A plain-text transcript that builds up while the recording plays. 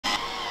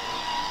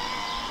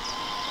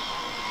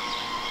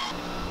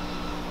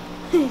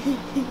Here comes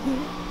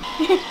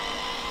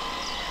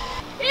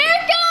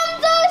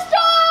the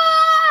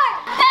storm!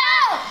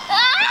 Help!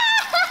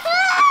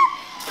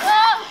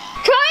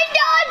 Try and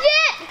dodge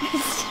it!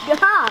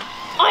 Stop.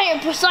 I am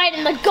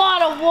Poseidon, the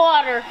god of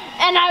water,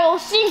 and I will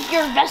sink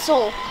your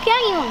vessel.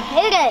 Can't even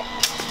hit it.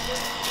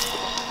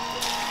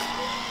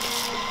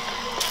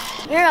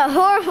 You're a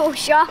horrible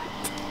shot.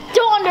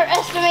 Don't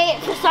underestimate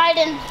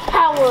Poseidon's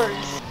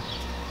powers.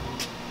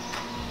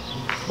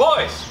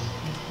 Boys!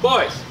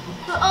 Boys!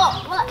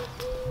 Oh, what?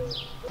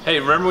 Hey,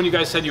 remember when you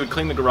guys said you would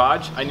clean the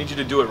garage? I need you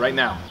to do it right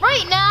now.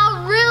 Right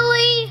now,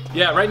 really?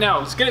 Yeah, right now.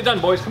 Let's get it done,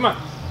 boys. Come on.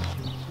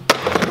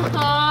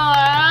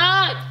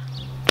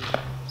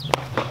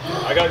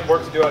 I got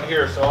work to do out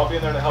here, so I'll be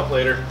in there to help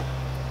later.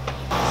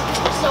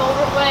 It's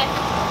over with.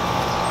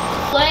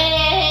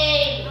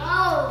 Wait!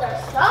 Oh,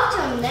 there's such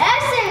a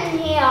mess in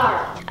here.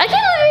 I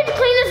can't wait to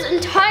clean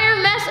this entire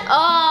mess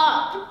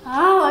up.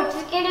 Oh, let's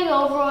just get it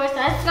over with.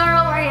 Let's go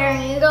over here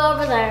and you go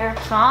over there.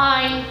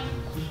 Fine.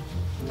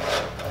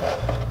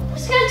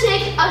 It's gonna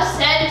take a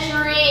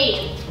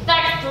century. In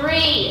fact,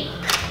 3.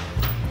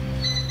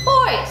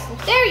 Boys,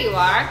 there you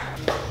are.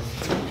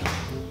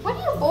 What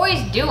are you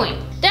boys doing?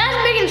 Dad's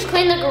making us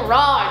clean the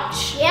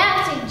garage.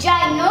 Yeah, it's a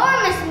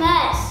ginormous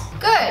mess.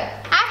 Good.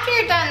 After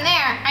you're done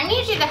there, I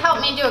need you to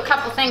help me do a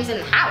couple things in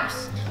the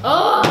house.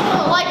 Oh,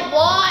 like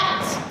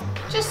what?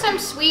 Just some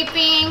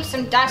sweeping,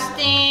 some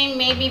dusting,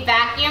 maybe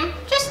vacuum,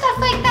 just stuff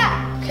like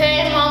that.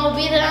 Okay, Mom, we'll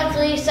be there in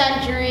 3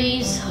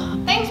 centuries.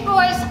 Thanks,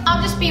 boys.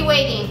 I'll just be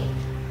waiting.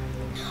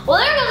 Well,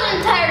 there goes an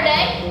entire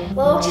day.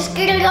 Well, just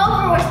get it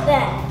over with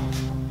then.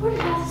 Where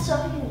did all this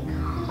stuff even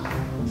come from?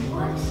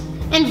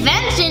 What?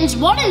 Inventions?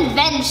 What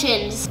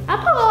inventions? I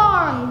put all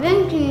our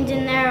inventions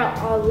in there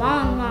a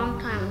long, long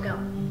time ago.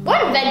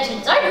 What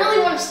inventions? I really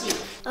want to see.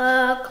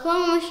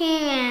 Clone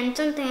machine and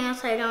something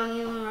else I don't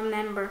even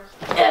remember.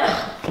 Ugh.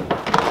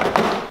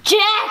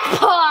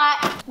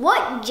 Jackpot!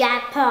 What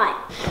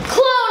jackpot?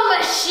 Clone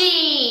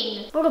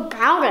machine! What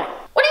about it?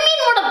 What do you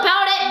mean, what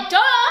about it?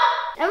 Duh!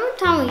 Every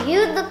time we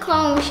use the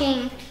clone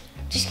machine,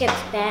 it just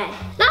gets bad.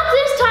 Not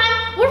this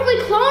time. What if we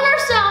clone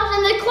ourselves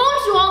and the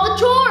clones do all the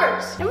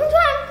chores? Every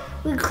time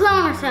we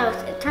clone ourselves,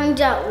 it turns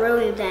out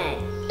really bad.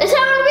 It's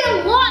going to be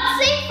a lot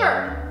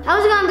safer.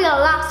 How's it gonna be a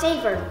lot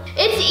safer?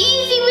 It's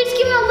easy. We just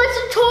give them a list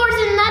of chores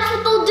and that's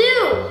what they'll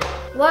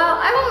do. Well,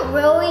 I don't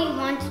really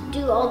want to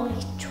do all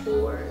these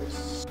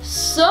chores.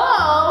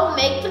 So,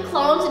 make the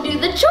clones do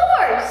the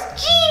chores.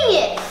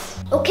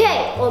 Genius!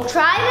 Okay, we'll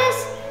try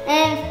this,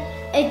 and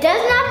if it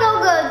does not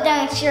go good,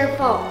 then it's your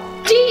fault.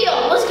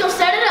 Deal! Let's go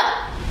set it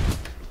up.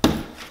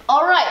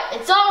 All right,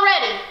 it's all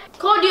ready.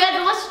 Cole, do you have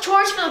the list of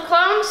chores for the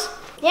clones?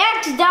 Yeah,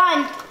 it's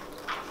done.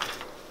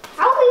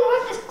 How do we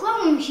work this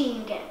clone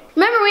machine again?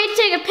 Remember, we need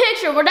to take a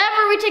picture.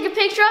 Whatever we take a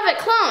picture of, it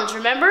clones,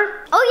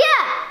 remember? Oh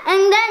yeah,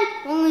 and then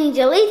when we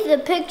delete the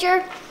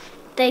picture,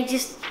 they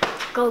just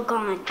go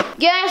gone.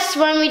 Yes,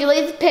 when we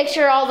delete the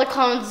picture, all the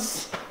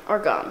clones are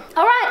gone.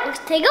 All right, let's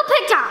take a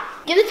picture.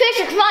 Get the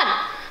picture, come on.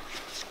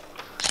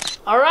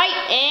 All right,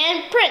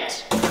 and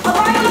print. All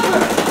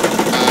right,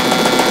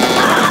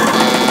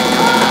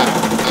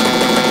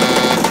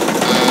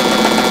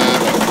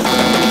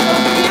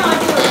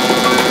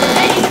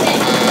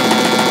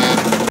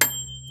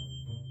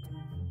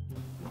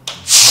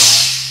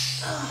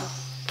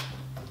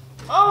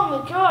 Oh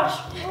my gosh,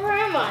 where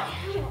am I?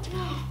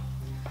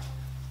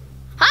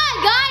 Hi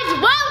guys,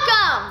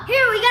 welcome!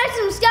 here, we got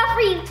some stuff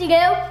for you to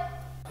do.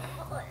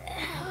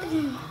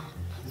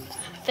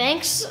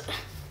 Thanks.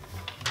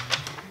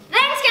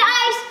 Thanks,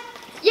 guys.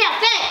 Yeah,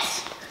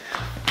 thanks.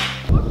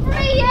 We're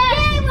free, yes!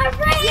 Yay, we're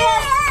free.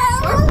 Yes!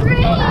 We're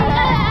free,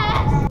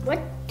 yes! What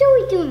do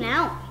we do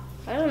now?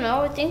 I don't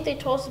know, I think they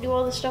told us to do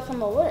all the stuff on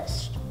the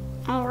list.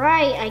 All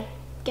right, I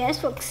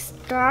guess we'll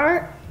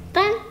start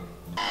then.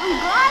 I'm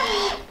glad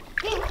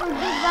we didn't forget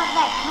about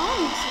that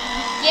clone machine.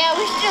 Yeah,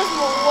 we should do this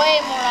way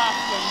more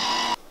often.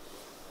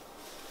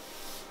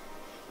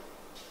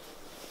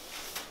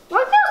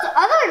 Where'd those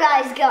other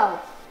guys go?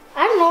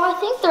 I don't know, I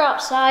think they're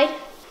outside.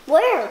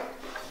 Where?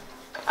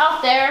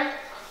 Out there.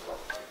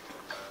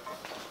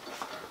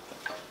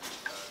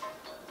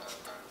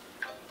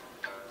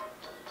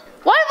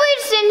 Why don't we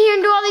just sit in here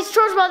and do all these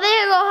chores while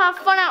they go have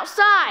fun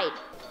outside?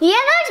 Yeah,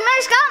 that's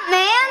messed up,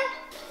 man.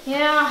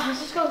 Yeah, let's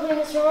just go clean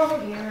this room over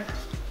here.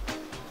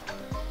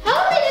 How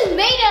have they just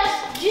made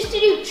us just to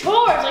do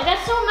chores? Like,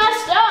 that's so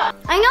messed up.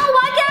 I know,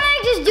 why can't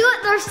they just do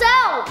it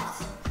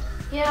themselves?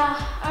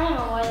 Yeah, I don't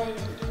know why they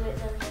didn't do it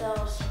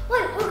themselves.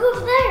 Wait, look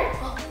over there.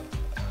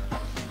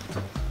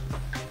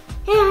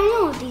 Yeah, I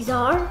know what these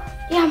are.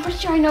 Yeah, I'm pretty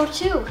sure I know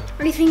too. What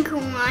do you think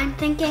I'm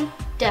thinking?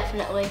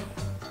 Definitely.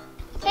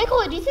 Hey,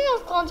 Chloe, do you think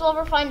those clones will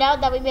ever find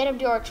out that we made them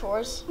do our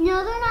chores?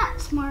 No, they're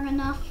not smart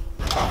enough.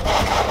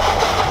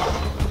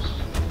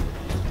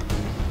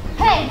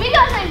 Hey, we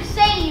got something to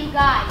say to you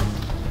guys.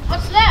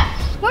 What's that?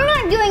 We're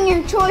not doing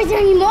your chores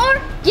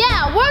anymore.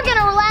 Yeah, we're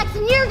gonna relax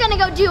and you're gonna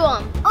go do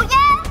them. Oh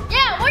yeah?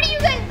 Yeah, what are you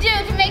gonna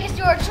do to make us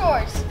do our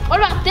chores? What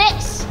about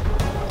this?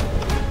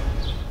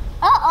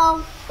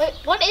 Uh-oh. Wait,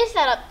 what is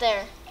that up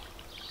there?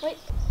 Wait.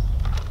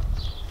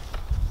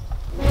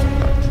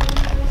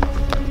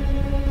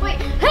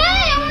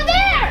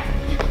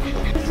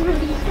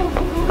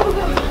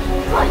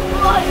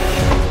 God!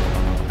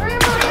 Hurry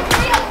up, hurry up,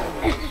 hurry up!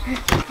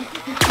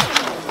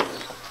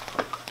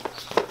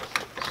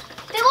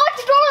 They locked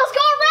the door, let's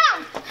go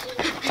around!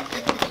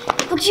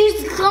 Let's use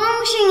the clone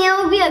machine, it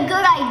would be a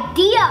good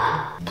idea.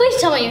 Please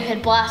tell me you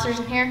hid blasters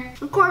in here.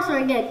 Of course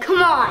I did,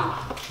 come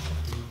on.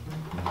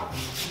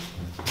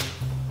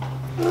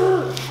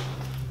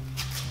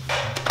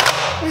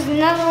 There's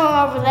another one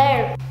over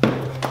there.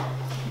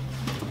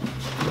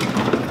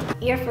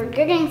 You're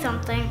forgetting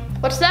something.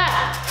 What's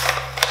that?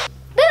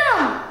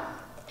 Boom!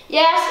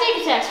 Yeah,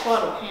 Sneak Attack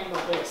Squad will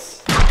handle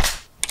this.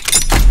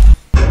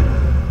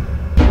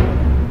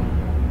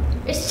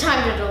 It's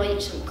time to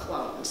delete some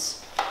clones.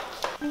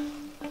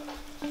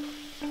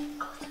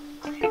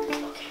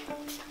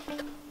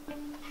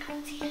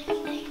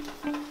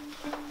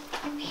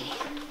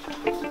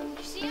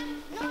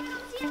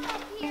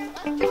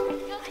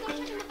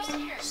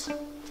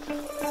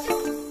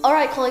 All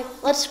right, Chloe,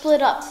 let's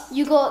split up.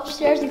 You go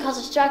upstairs and cause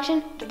a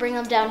distraction to bring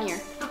them down here.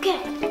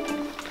 Okay.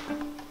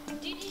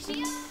 Did you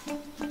see him?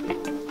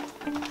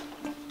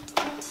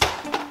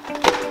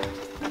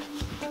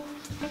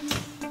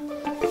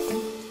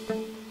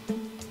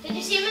 Did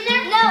you see him in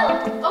there? No!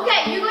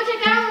 Okay, you go check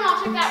that room and I'll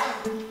check that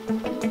room.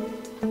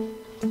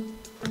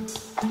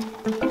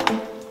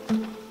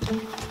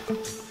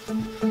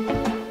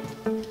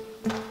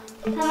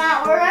 Come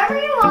out wherever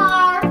you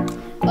are.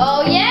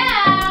 Oh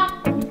yeah!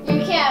 You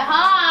can't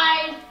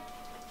hide.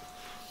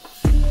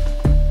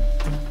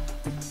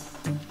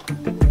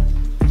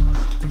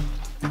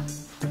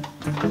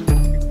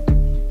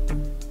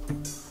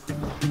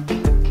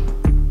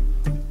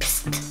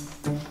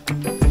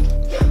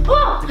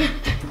 Oh!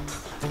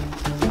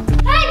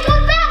 Hey,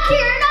 come back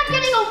here! You're not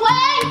getting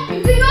away!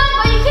 You can run,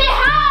 but you can't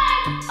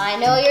hide! I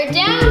know you're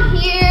down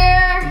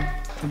here.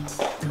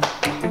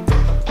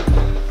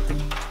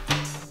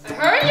 I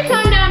heard you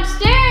come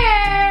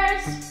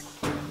downstairs.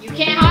 You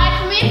can't hide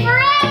from me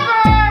forever.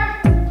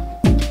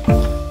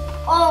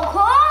 Oh,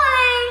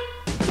 calling.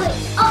 Wait,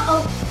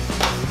 uh-oh.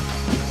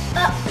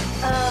 Uh-oh.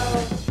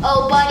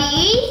 Oh, buddy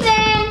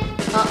Ethan.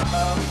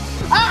 Uh-oh.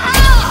 Aha!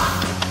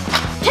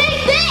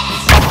 Take this!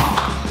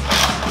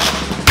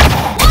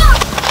 Whoa!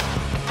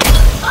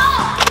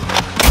 Oh!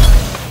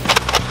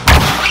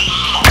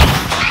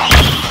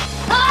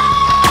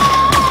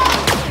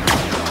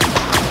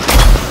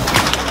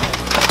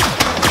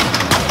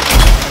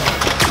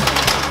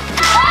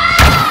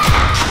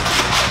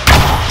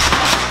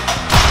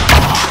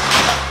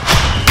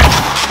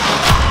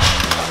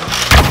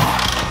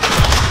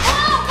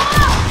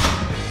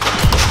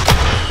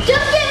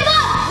 Just give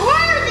up!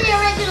 We're the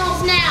originals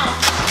now!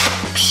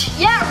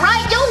 Yeah,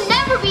 right, you'll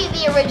never be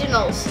the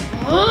originals.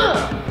 Ugh.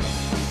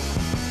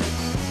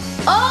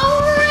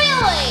 Oh,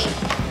 really?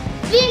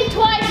 Think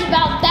twice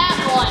about that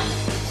one.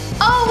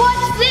 Oh,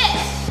 what's this?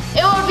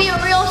 It would be a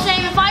real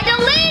shame if I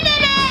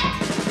deleted it!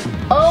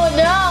 Oh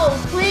no,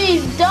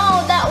 please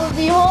don't, that would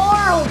be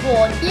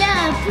horrible.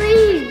 Yeah,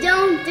 please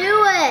don't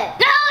do it.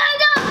 No,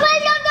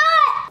 please don't do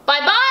it!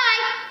 Bye-bye,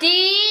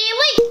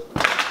 delete!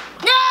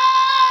 No!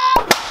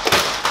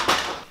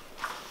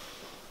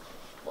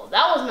 Well,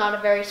 that was not a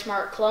very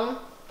smart clone.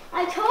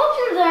 I told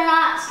you they're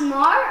not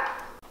smart.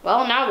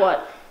 Well, now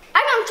what?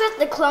 I don't trust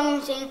the clone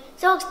machine,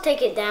 so let's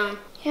take it down.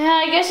 Yeah,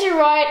 I guess you're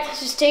right. Let's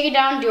just take it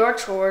down and do our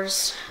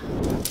chores.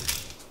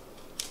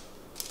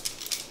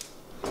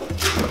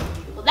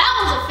 Well, that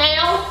was a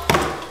fail.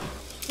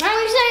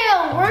 Remember you said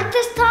it'll work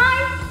this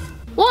time?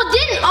 Well, it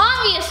didn't,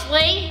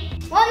 obviously.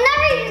 Well, I'm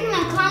never using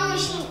my clone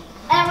machine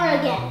ever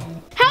again.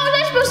 How was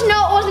I supposed to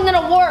know it wasn't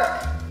gonna work?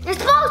 You're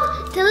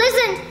supposed to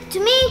listen to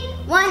me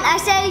when I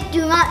say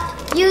do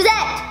not use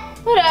it.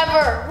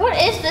 Whatever. What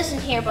is this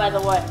in here, by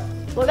the way?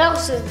 What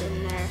else is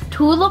in there?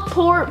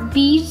 Teleport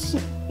Beast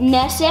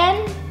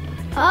Nessen?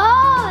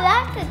 Oh,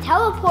 that's the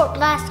teleport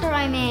blaster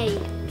I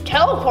made.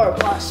 Teleport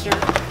Blaster.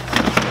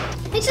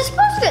 It's just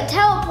supposed to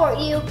teleport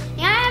you,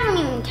 and I haven't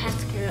even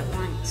tested it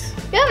once.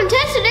 You haven't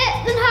tested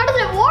it? Then how does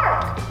it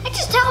work? It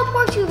just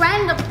teleports you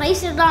random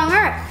places on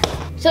Earth.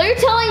 So you're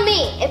telling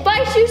me if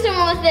I shoot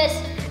someone with this,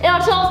 it'll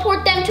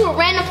teleport them to a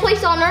random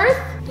place on Earth?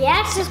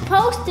 Yeah, it's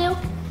supposed to.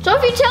 So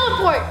if you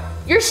teleport,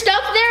 you're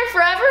stuck there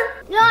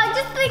forever? No, I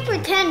just think for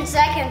 10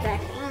 seconds, I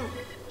think.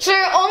 So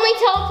you only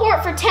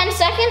teleport for 10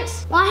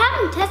 seconds? Well, I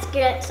haven't tested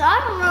it, so I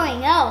don't really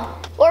know.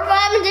 Or what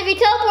happens if you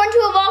teleport into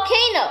a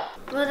volcano?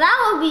 Well, that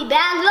would be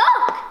bad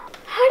luck.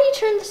 How do you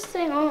turn this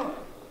thing on?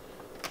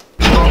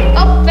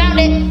 Oh, found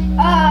it.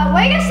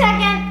 Wait a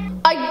second.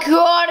 I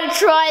gotta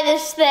try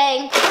this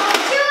thing.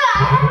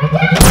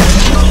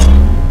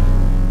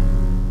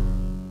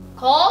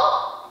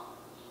 Call?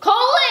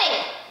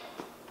 Calling!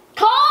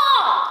 Call!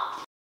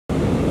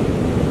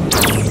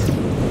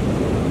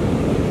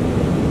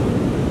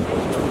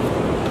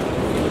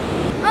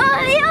 Oh,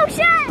 the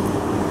ocean!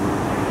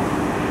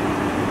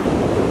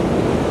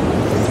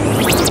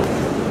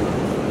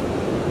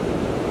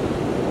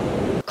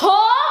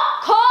 Call!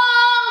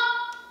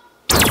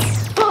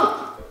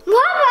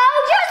 Mama, I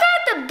was just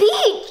at the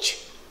beach.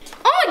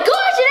 Oh my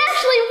gosh, it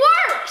actually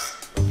works!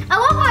 I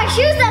left my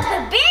shoes at the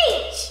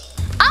beach.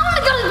 I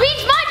wanna go to the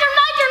beach, my turn!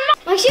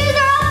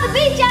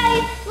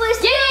 we're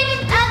still at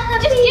the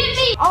Just beach. get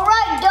me. All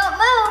right, don't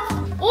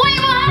move. Wait,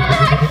 well, how the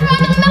heck am I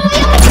in the middle of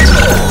the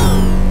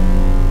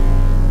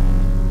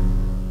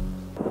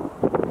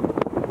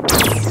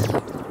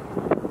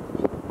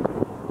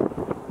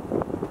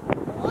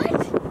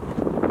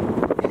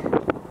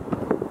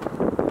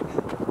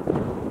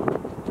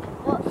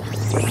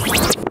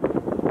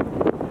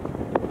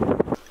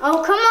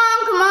Oh, come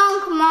on, come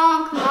on, come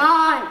on, come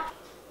on.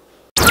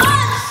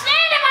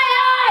 sand in my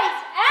eyes!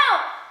 Ow!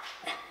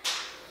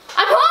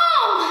 I'm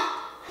home!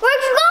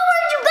 Where'd you go?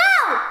 Where'd you go?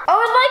 I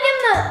was like in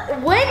the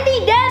windy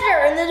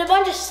desert and there's a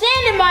bunch of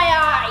sand in my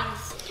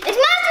eyes. It's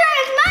my turn,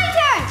 it's my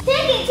turn.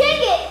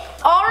 Take it.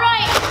 All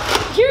right,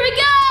 here we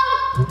go.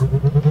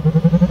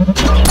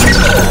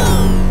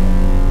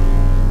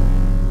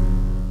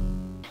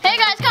 Hey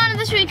guys, comment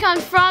this week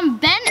comes from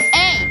Ben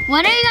A.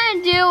 When are you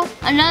gonna do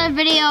another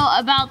video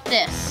about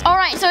this? All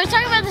right, so I was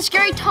talking about the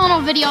scary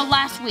tunnel video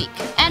last week,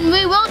 and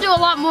we will do a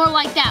lot more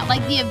like that,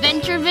 like the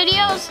adventure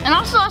videos. And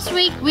also last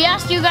week, we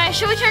asked you guys,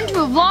 should we turn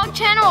to a vlog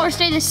channel or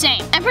stay the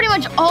same? And pretty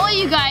much all of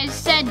you guys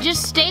said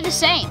just stay the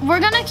same. We're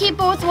gonna keep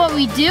up with what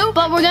we do,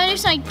 but we're gonna do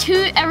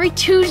something every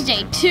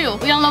Tuesday too.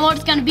 We don't know what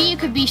it's gonna be. It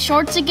could be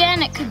shorts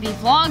again, it could be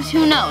vlogs,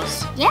 who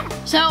knows? Yeah.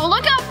 So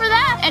look out for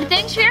that, and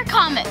thanks for your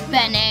comment,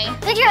 Ben A.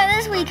 Picture of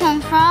this week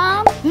comes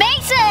from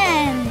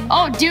Mason.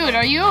 Oh, dude,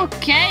 are you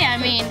okay? I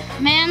mean,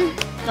 man,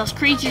 those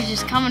creatures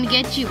just coming to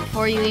get you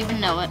before you even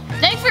know it.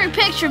 Thanks for your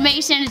picture,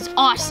 Mason. It's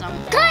awesome.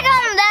 Click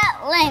on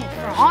that link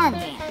for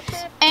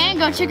armbands. And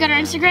go check out our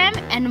Instagram,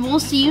 and we'll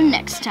see you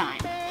next time.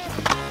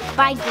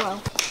 Bye,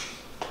 girl.